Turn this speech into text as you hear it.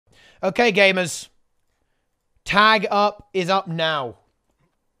Okay, gamers. Tag up is up now.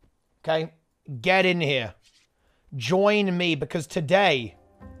 Okay? Get in here. Join me, because today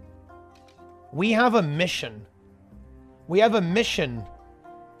we have a mission. We have a mission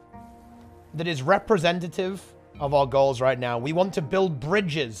that is representative of our goals right now. We want to build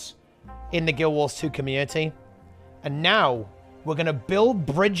bridges in the Guild Wars 2 community. And now we're going to build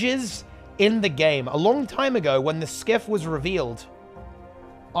bridges in the game. A long time ago, when the Skiff was revealed,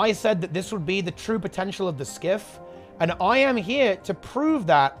 I said that this would be the true potential of the Skiff. And I am here to prove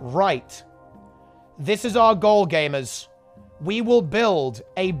that right. This is our goal, gamers. We will build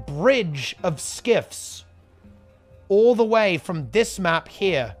a bridge of skiffs all the way from this map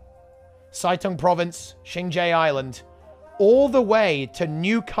here, Saitung Province, Xingzhou Island, all the way to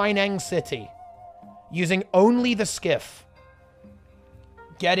New Kaineng City, using only the Skiff.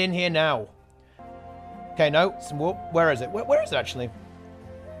 Get in here now. Okay, no. Where is it? Where is it, actually?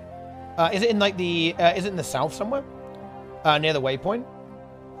 Is it in, like, the... is it in the south somewhere? Near the waypoint?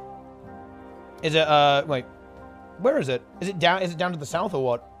 Is it, wait. Where is it? Is it down to the south or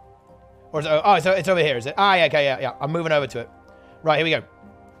what? Or is it... Oh, so it's over here, is it? Ah, yeah, okay, yeah. I'm moving over to it. Right, here we go.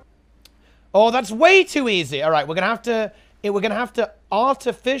 Oh, that's way too easy. All right, we're gonna have to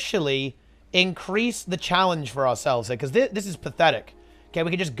artificially increase the challenge for ourselves here, because this is pathetic. Okay, we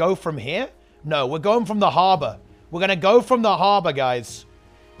can just go from here. No, we're going from the harbor. We're gonna go from the harbor, guys.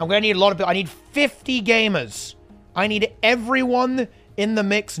 I'm gonna need a lot of people. I need 50 gamers. I need everyone in the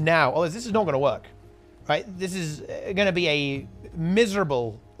mix now. Oh, this is not gonna work, right? This is gonna be a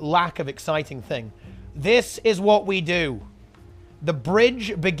miserable lack of exciting thing. This is what we do. The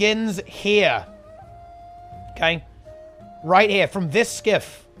bridge begins here. Okay? Right here, from this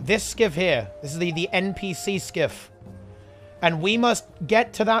skiff. This skiff here. This is the NPC skiff. And we must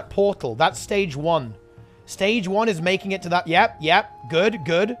get to that portal. That's stage 1. Stage 1 is making it to that. Yep. Good.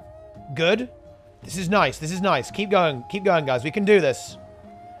 This is nice. Keep going, guys. We can do this.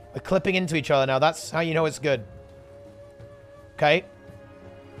 We're clipping into each other now. That's how you know it's good. Okay.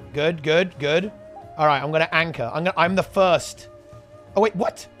 Good. All right, I'm going to anchor. I'm the first. Oh, wait,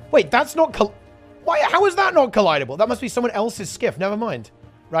 what? Wait, that's not... Why? How is that not collidable? That must be someone else's skiff. Never mind.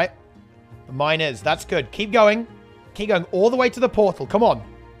 Right? Mine is. That's good. Keep going. Keep going all the way to the portal. Come on.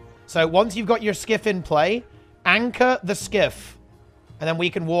 So once you've got your skiff in play, anchor the skiff. And then we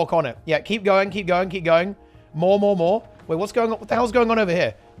can walk on it. Yeah, keep going. More. Wait, what's going on? What the hell's going on over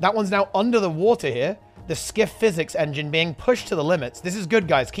here? That one's now under the water here. The skiff physics engine being pushed to the limits. This is good,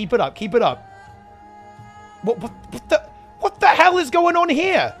 guys. Keep it up. What the hell is going on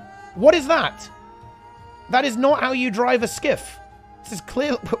here? What is that? That is not how you drive a skiff. This is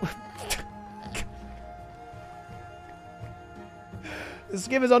clear. The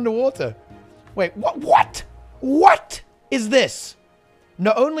skiff is underwater. Wait, what? What is this?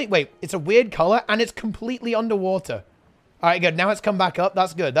 Not only, wait, it's a weird color and it's completely underwater. All right, good. Now it's come back up.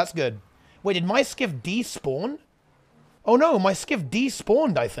 That's good. Wait, did my skiff despawn? Oh no, my skiff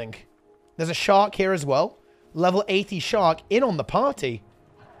despawned, I think. There's a shark here as well. Level 80 shark in on the party.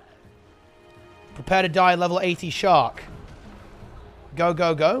 Prepare to die, level 80 shark.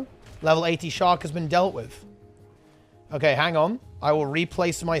 Go. Level 80 shark has been dealt with. Okay, hang on. I will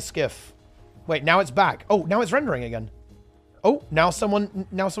replace my skiff. Wait, now it's back. Oh, now it's rendering again. Oh, now someone's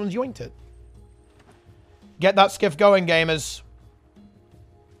yoinked it. Get that skiff going, gamers.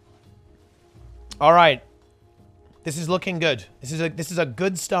 All right. This is looking good. This is a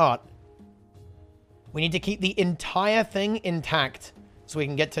good start. We need to keep the entire thing intact so we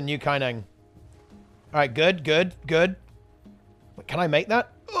can get to New Kaineng. All right, good. Wait, can I make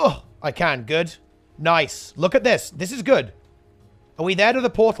that? Oh, I can. Good. Nice. Look at this. This is good. Are we there to the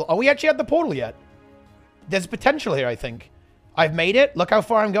portal? Are we actually at the portal yet? There's potential here, I think. I've made it. Look how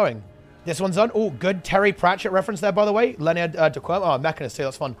far I'm going. This one's on. Oh, good Terry Pratchett reference there, by the way. Leonard DeQuell. Oh, Mechanist too.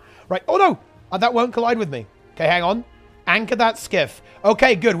 That's fun. Right. Oh, no. That won't collide with me. Okay, hang on. Anchor that skiff.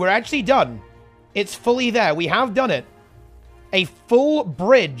 Okay, good. We're actually done. It's fully there. We have done it. A full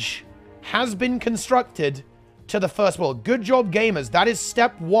bridge has been constructed to the first world. Good job, gamers. That is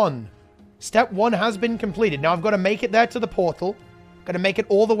step 1. Step 1 has been completed. Now I've got to make it there to the portal. Got to make it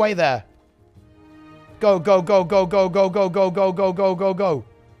all the way there. Go.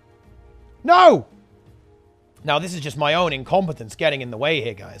 No! Now, this is just my own incompetence getting in the way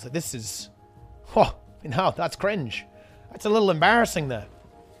here, guys. Like, this is... Oh, no, that's cringe. That's a little embarrassing there.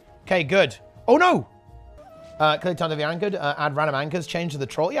 Okay, good. Oh, no! Clear time to be anchored. Add random anchors. Change to the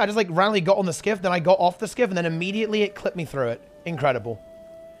troll. Yeah, I just, like, randomly got on the skiff. Then I got off the skiff. And then immediately it clipped me through it. Incredible.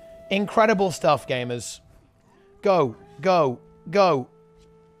 Incredible stuff, gamers. Go.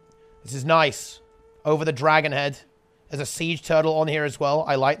 This is nice. Over the dragon head. There's a siege turtle on here as well.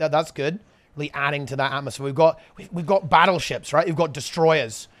 I like that. That's good. Really adding to that atmosphere. We've got battleships, right? We've got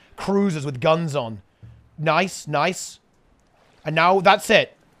destroyers, cruisers with guns on. Nice, nice. And now that's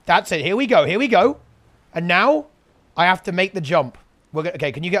it. That's it. Here we go. Here we go. And now I have to make the jump.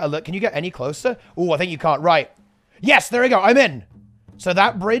 Okay, can you get a look? Can you get any closer? Oh, I think you can't. Right. Yes, there we go. I'm in. So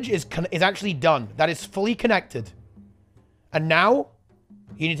that bridge is actually done. That is fully connected. And now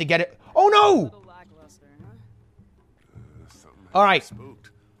you need to get it. Oh no! All right.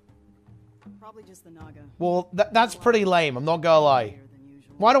 Probably just the Naga. Well, that's pretty lame. I'm not gonna lie.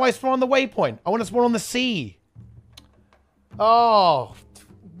 Why do I spawn on the waypoint? I want to spawn on the sea. Oh,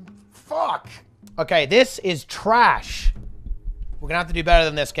 fuck. Okay, this is trash. We're gonna have to do better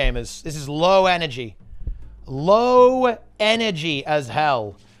than this, gamers. This is low energy. Low energy as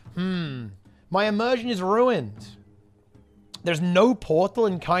hell. My immersion is ruined. There's no portal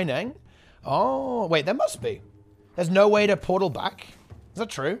in Kaineng. Oh, wait, there must be. There's no way to portal back. Is that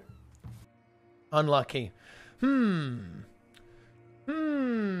true? Unlucky.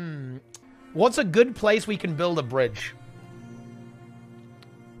 What's a good place we can build a bridge?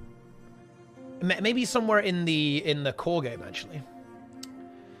 Maybe somewhere in the core game, actually.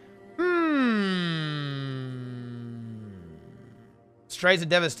 Straits of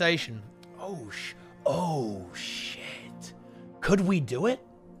Devastation. Oh, shit. Could we do it?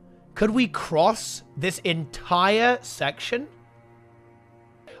 Could we cross this entire section?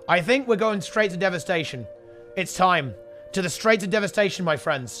 I think we're going straight to Devastation. It's time. To the Straits of Devastation, my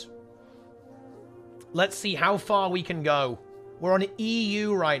friends. Let's see how far we can go. We're on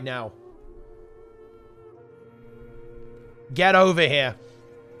EU right now. Get over here.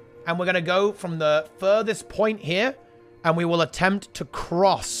 And we're going to go from the furthest point here, and we will attempt to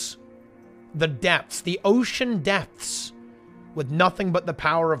cross the depths, the ocean depths, with nothing but the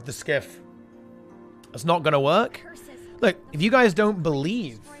power of the skiff. It's not going to work. Look, if you guys don't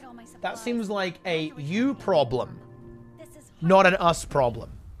believe, that seems like a you problem, not an us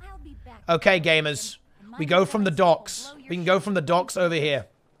problem. Okay, gamers. We go from the docks. We can go from the docks over here.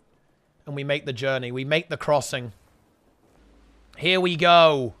 And we make the journey. We make the crossing. Here we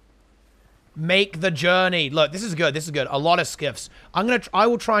go. Make the journey. Look, this is good. This is good. A lot of skiffs. I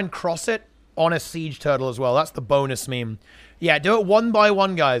will try and cross it on a siege turtle as well. That's the bonus meme. Yeah, do it one by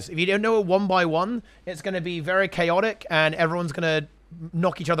one, guys. If you don't do it one by one, it's going to be very chaotic and everyone's going to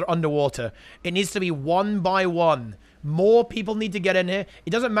knock each other underwater. It needs to be one by one. More people need to get in here. It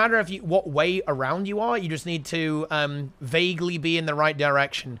doesn't matter what way around you are. You just need to vaguely be in the right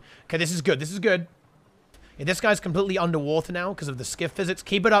direction. Okay, this is good. This is good. Yeah, this guy's completely underwater now because of the skiff physics.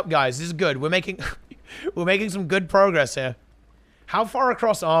 Keep it up, guys. This is good. We're making we're making some good progress here. How far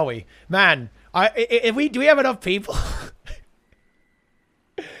across are we? Man, do we have enough people?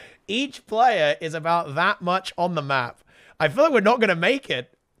 Each player is about that much on the map. I feel like we're not going to make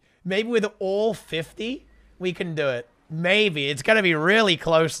it. Maybe with all 50, we can do it. Maybe. It's going to be really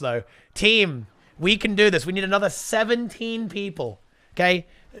close, though. Team, we can do this. We need another 17 people. Okay?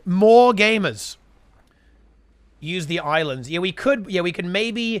 More gamers. Use the islands. Yeah, we could. Yeah, we can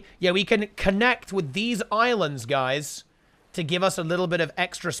maybe. Yeah, we can connect with these islands, guys, to give us a little bit of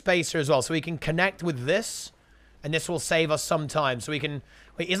extra space here as well. So we can connect with this, and this will save us some time. So we can.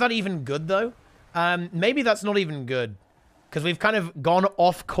 Wait, is that even good, though? Maybe that's not even good. Because we've kind of gone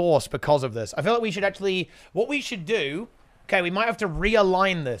off course because of this. I feel like we should actually... What we should do... Okay, we might have to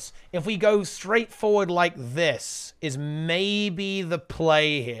realign this. If we go straight forward like this, is maybe the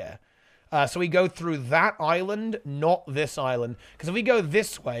play here. So we go through that island, not this island. Because if we go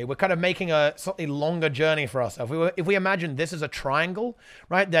this way, we're kind of making a slightly longer journey for ourselves. If we imagine this as a triangle,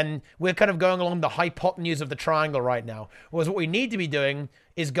 right, then we're kind of going along the hypotenuse of the triangle right now. Whereas what we need to be doing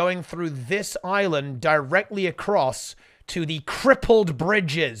is going through this island directly across to the crippled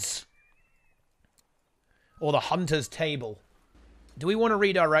bridges. Or the hunter's table. Do we want to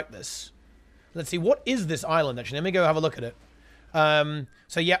redirect this? Let's see, what is this island, actually? Let me go have a look at it.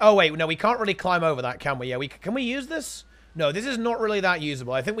 So yeah, oh wait, no, we can't really climb over that, can we? Yeah, can we use this? No, this is not really that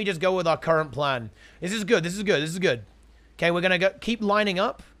usable. I think we just go with our current plan. This is good, this is good, this is good. Okay, we're gonna keep lining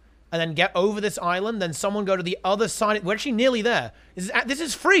up, and then get over this island, then someone go to the other side. We're actually nearly there. This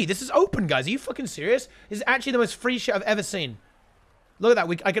is free, this is open, guys. Are you fucking serious? This is actually the most free shit I've ever seen. Look at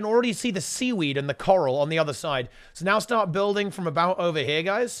that, I can already see the seaweed and the coral on the other side. So now start building from about over here,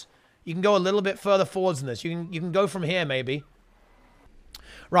 guys. You can go a little bit further forwards than this. You can go from here, maybe.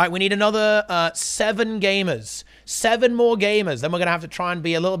 Right, we need another 7 gamers. 7 more gamers. Then we're going to have to try and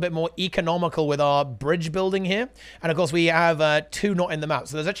be a little bit more economical with our bridge building here. And, of course, we have 2 not in the map.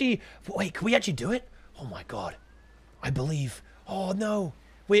 So there's actually... Wait, can we actually do it? Oh, my God. I believe. Oh, no.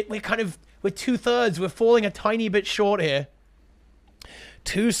 We're kind of... We're 2/3. We're falling a tiny bit short here.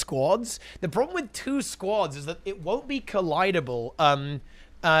 2 squads? The problem with 2 squads is that it won't be collidable.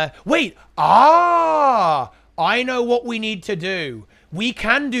 Wait. Ah! I know what we need to do. We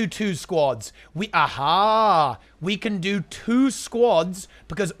can do 2 squads. We can do 2 squads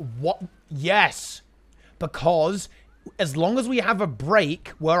because what? Yes. Because as long as we have a break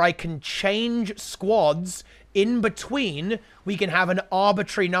where I can change squads in between, we can have an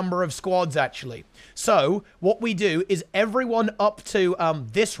arbitrary number of squads, actually. So what we do is everyone up to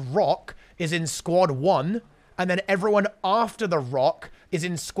this rock is in squad 1, and then everyone after the rock is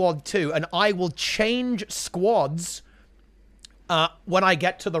in squad 2, and I will change squads when I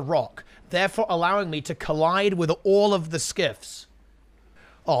get to the rock, therefore allowing me to collide with all of the skiffs.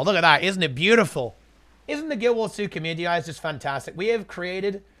 Oh, look at that. Isn't it beautiful? Isn't the Guild Wars 2 community, guys, just fantastic? We have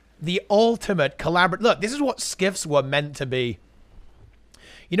created the ultimate collaborative... Look, this is what skiffs were meant to be.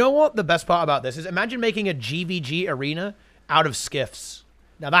 You know what the best part about this is? Imagine making a GVG arena out of skiffs.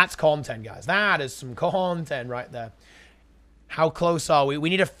 Now, that's content, guys. That is some content right there. How close are we? We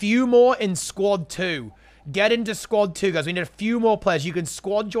need a few more in squad 2. Get into squad 2, guys. We need a few more players. You can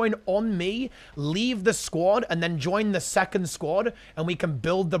squad join on me, leave the squad, and then join the second squad, and we can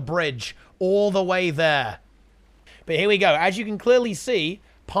build the bridge all the way there. But here we go. As you can clearly see,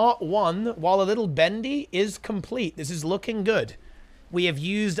 part 1, while a little bendy, is complete. This is looking good. We have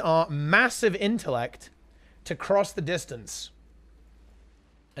used our massive intellect to cross the distance.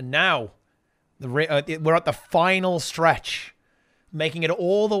 And now, we're at the final stretch, making it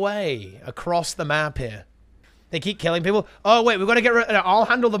all the way across the map here. They keep killing people. Oh, wait, we've got to get rid... I'll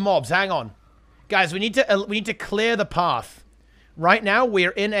handle the mobs. Hang on. Guys, we need to clear the path. Right now,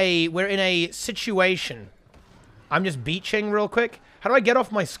 we're in a situation. I'm just beaching real quick. How do I get off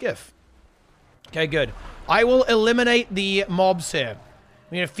my skiff? Okay, good. I will eliminate the mobs here.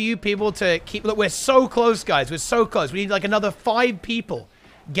 We need a few people to keep... Look, we're so close, guys. We're so close. We need like another 5 people.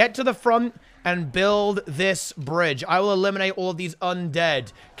 Get to the front and build this bridge. I will eliminate all of these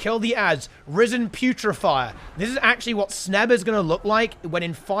undead. Kill the ads. Risen Putrefier. This is actually what Sneb is going to look like when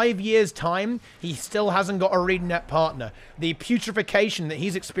in 5 years' time, he still hasn't got a ArenaNet partner. The putrefaction that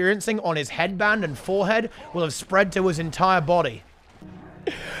he's experiencing on his headband and forehead will have spread to his entire body.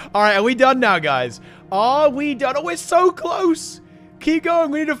 All right, are we done now, guys? Are we done? Oh, we're so close. Keep going.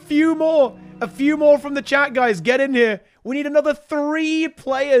 We need a few more. A few more from the chat, guys. Get in here. We need another 3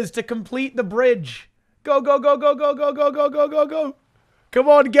 players to complete the bridge. Go, go, go, go, go, go, go, go, go, go, go. Come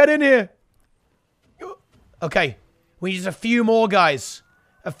on, get in here. Okay. We need just a few more, guys.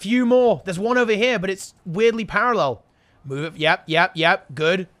 A few more. There's one over here, but it's weirdly parallel. Move it. Yep, yep, yep.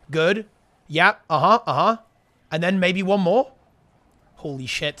 Good, good. Yep, And then maybe one more. Holy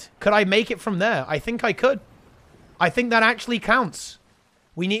shit. Could I make it from there? I think I could. I think that actually counts.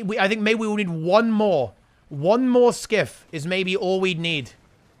 I think maybe we'll need one more. One more skiff is maybe all we'd need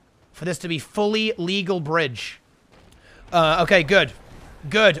for this to be fully legal bridge. Okay, good.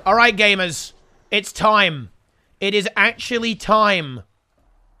 Good. All right, gamers. It's time. It is actually time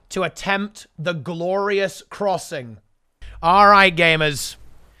to attempt the glorious crossing. All right, gamers.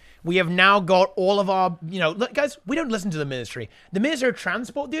 We have now got all of our, look, guys, we don't listen to the ministry. The Minister of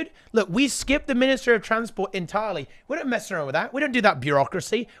Transport, dude, look, we skip the Minister of Transport entirely. We don't mess around with that. We don't do that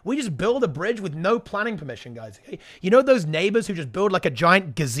bureaucracy. We just build a bridge with no planning permission, guys. Okay? You know those neighbors who just build like a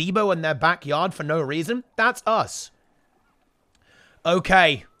giant gazebo in their backyard for no reason? That's us.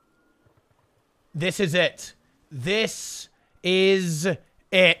 Okay. This is it. This is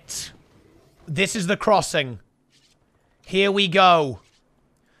it. This is the crossing. Here we go.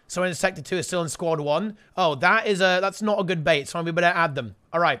 Someone in Sector 2 is still in Squad 1. Oh, that's not a good bait, so we better add them.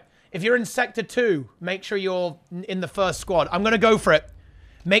 All right. If you're in Sector 2, make sure you're in the first squad. I'm going to go for it.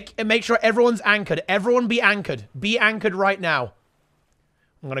 Make sure everyone's anchored. Everyone be anchored. Be anchored right now.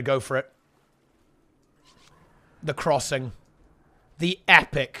 I'm going to go for it. The crossing. The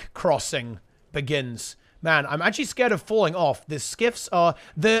epic crossing begins. Man, I'm actually scared of falling off. The skiffs are...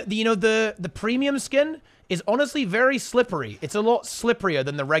 The premium skin is honestly very slippery. It's a lot slipperier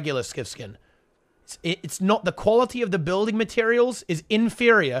than the regular skiff skin. It's not... The quality of the building materials is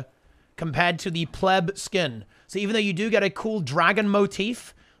inferior compared to the pleb skin. So even though you do get a cool dragon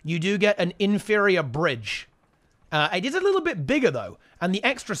motif, you do get an inferior bridge. It is a little bit bigger, though. And the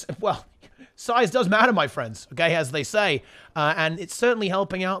extra... Well, size does matter, my friends. Okay, as they say. And it's certainly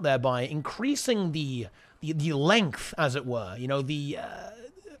helping out there by increasing the length, as it were.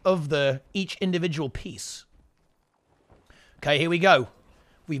 Of each individual piece. Okay, here we go.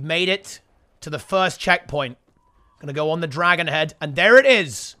 We've made it to the first checkpoint. Gonna go on the dragon head, and there it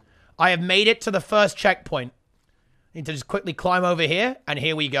is. I have made it to the first checkpoint. Need to just quickly climb over here, and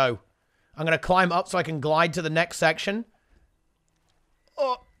here we go. I'm going to climb up so I can glide to the next section.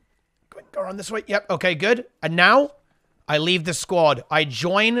 Oh, go around this way. Yep, okay, good. And now, I leave the squad. I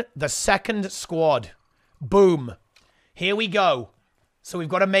join the second squad. Boom. Here we go. So we've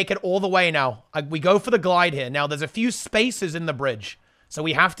got to make it all the way now. We go for the glide here. Now, there's a few spaces in the bridge. So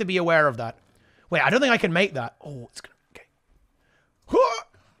we have to be aware of that. Wait, I don't think I can make that. Oh, it's gonna... Okay.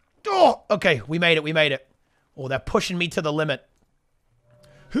 Oh, okay, we made it, we made it. Oh, they're pushing me to the limit.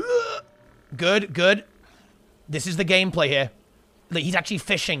 Good, good. This is the gameplay here. He's actually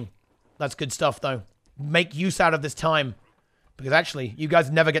fishing. That's good stuff, though. Make use out of this time. Because actually, you guys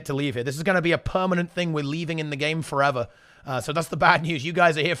never get to leave here. This is going to be a permanent thing we're leaving in the game forever. So that's the bad news. You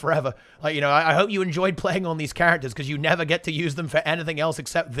guys are here forever. Like, you know, I hope you enjoyed playing on these characters because you never get to use them for anything else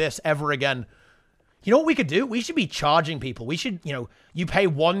except this ever again. You know what we could do? We should be charging people. We should, you know, you pay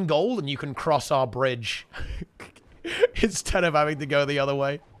 1 gold and you can cross our bridge. Instead of having to go the other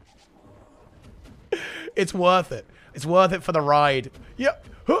way. It's worth it. It's worth it for the ride. Yep.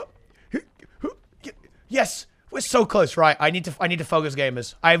 Yes. We're so close, right? I need to focus,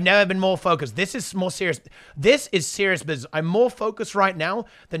 gamers. I've never been more focused. This is more serious. This is serious business. I'm more focused right now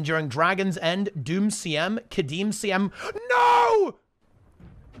than during Dragon's End, Doom CM, Kadim CM. No!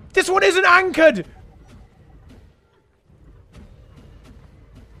 This one isn't anchored!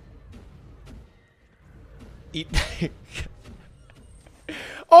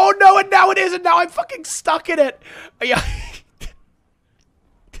 Oh no, and now it isn't. Now I'm fucking stuck in it. Yeah.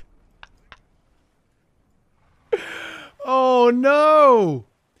 Oh no.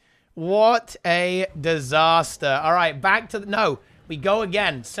 What a disaster. All right, back to the... No, we go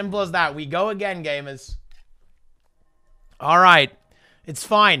again. Simple as that. We go again, gamers. All right. It's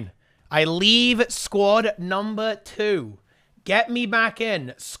fine. I leave squad number 2. Get me back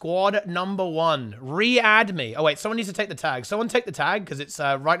in. Squad number 1. Re-add me. Oh, wait. Someone needs to take the tag. Someone take the tag, because it's...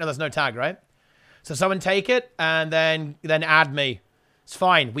 right now, there's no tag, right? So someone take it, and then add me. It's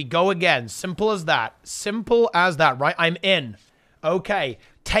fine. We go again. Simple as that. Simple as that, right? I'm in. Okay.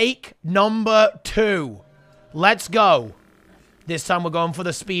 Take number 2. Let's go. This time we're going for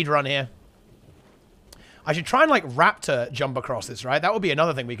the speed run here. I should try and, like, raptor jump across this, right? That would be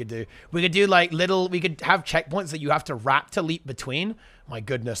another thing we could do. We could do, like, little... We could have checkpoints that you have to raptor leap between. My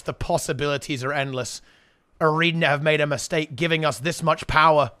goodness, the possibilities are endless. ArenaNet have made a mistake giving us this much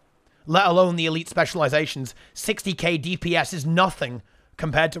power. Let alone the elite specializations. 60k DPS is nothing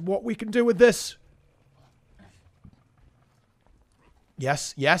compared to what we can do with this.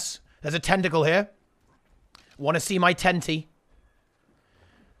 Yes, yes. There's a tentacle here. Want to see my tenty?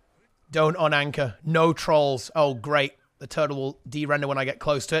 Don't unanchor. No trolls. Oh, great. The turtle will de-render when I get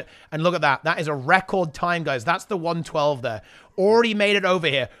close to it. And look at that. That is a record time, guys. That's the 112 there. Already made it over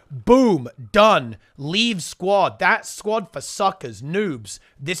here. Boom. Done. Leave squad. That's squad for suckers, noobs.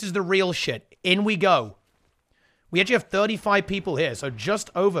 This is the real shit. In we go. We actually have 35 people here, so just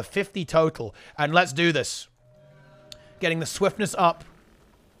over 50 total. And let's do this. Getting the swiftness up.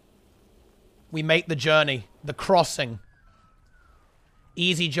 We make the journey. The crossing.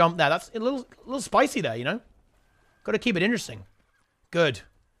 Easy jump there. That's a little spicy there, you know? Got to keep it interesting. Good.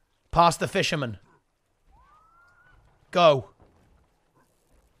 Past the fisherman. Go.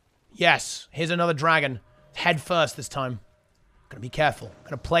 Yes. Here's another dragon. Head first this time. Gotta be careful.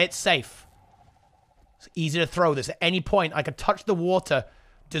 Gotta play it safe. It's easy to throw this. At any point, I could touch the water,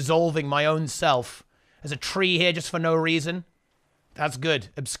 dissolving my own self. There's a tree here just for no reason. That's good.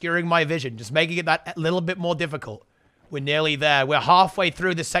 Obscuring my vision. Just making it that little bit more difficult. We're nearly there. We're halfway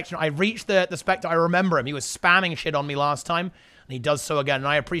through this section. I reached the Spectre. I remember him. He was spamming shit on me last time. And he does so again. And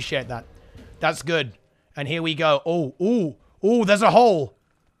I appreciate that. That's good. And here we go. Oh, ooh. Ooh, there's a hole.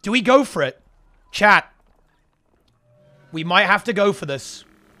 Do we go for it? Chat. We might have to go for this.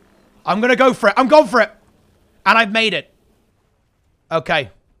 I'm going to go for it. I'm going for it. And I've made it.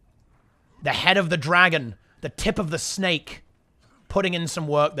 Okay. The head of the dragon. The tip of the snake. Putting in some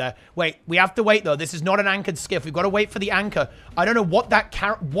work there. Wait, we have to wait though. This is not an anchored skiff. We've got to wait for the anchor. I don't know what that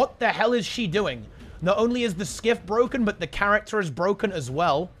what the hell is she doing? Not only is the skiff broken, but the character is broken as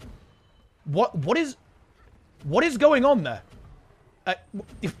well. What is going on there?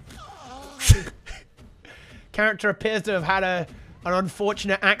 Character appears to have had an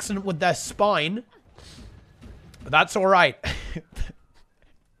unfortunate accident with their spine. But that's all right.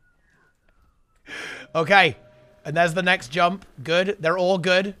 Okay. And there's the next jump. Good. They're all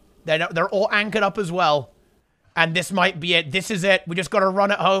good. They're all anchored up as well. And this might be it. This is it. We just got to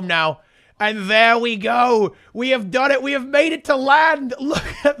run it home now. And there we go. We have done it. We have made it to land. Look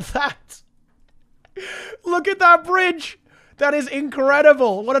at that. Look at that bridge. That is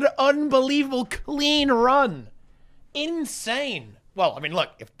incredible. What an unbelievable clean run. Insane. Well, I mean, look,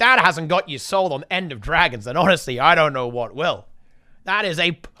 if that hasn't got you sold on End of Dragons, then honestly, I don't know what will. That is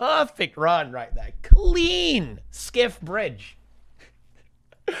a perfect run right there. Clean skiff bridge.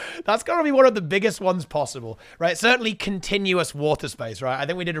 That's got to be one of the biggest ones possible, right? Certainly continuous water space, right? I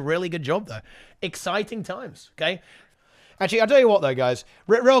think we did a really good job there. Exciting times, okay? Actually, I'll tell you what, though, guys.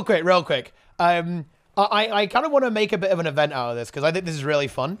 Real quick. I kind of want to make a bit of an event out of this because I think this is really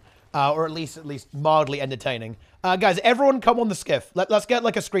fun, or at least mildly entertaining. Guys, everyone come on the skiff. Let's get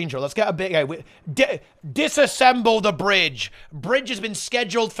like a screenshot. Let's get a big... disassemble the bridge. Bridge has been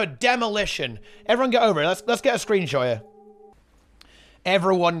scheduled for demolition. Everyone get over here. Let's get a screenshot here.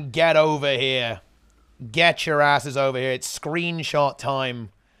 Everyone get over here. Get your asses over here. It's screenshot time.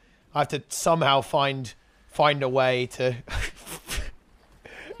 I have to somehow find a way to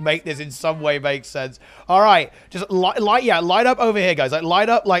make this in some way make sense. All right, just light up over here, guys. Like light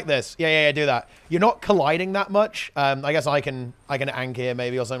up like this. Yeah, do that. You're not colliding that much. I guess I can anchor here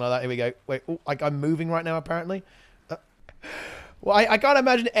maybe or something like that. Here we go. Wait, ooh, I'm moving right now apparently. Well, I can't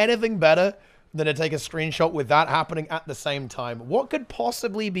imagine anything better than to take a screenshot with that happening at the same time. What could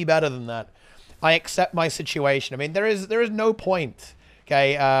possibly be better than that? I accept my situation. I mean, there is no point.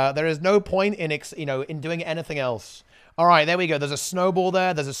 Okay, there is no point in in doing anything else. All right, there we go. There's a snowball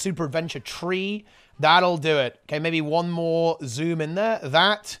there. There's a super adventure tree. That'll do it. Okay, maybe one more zoom in there.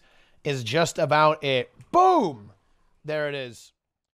 That is just about it. Boom! There it is.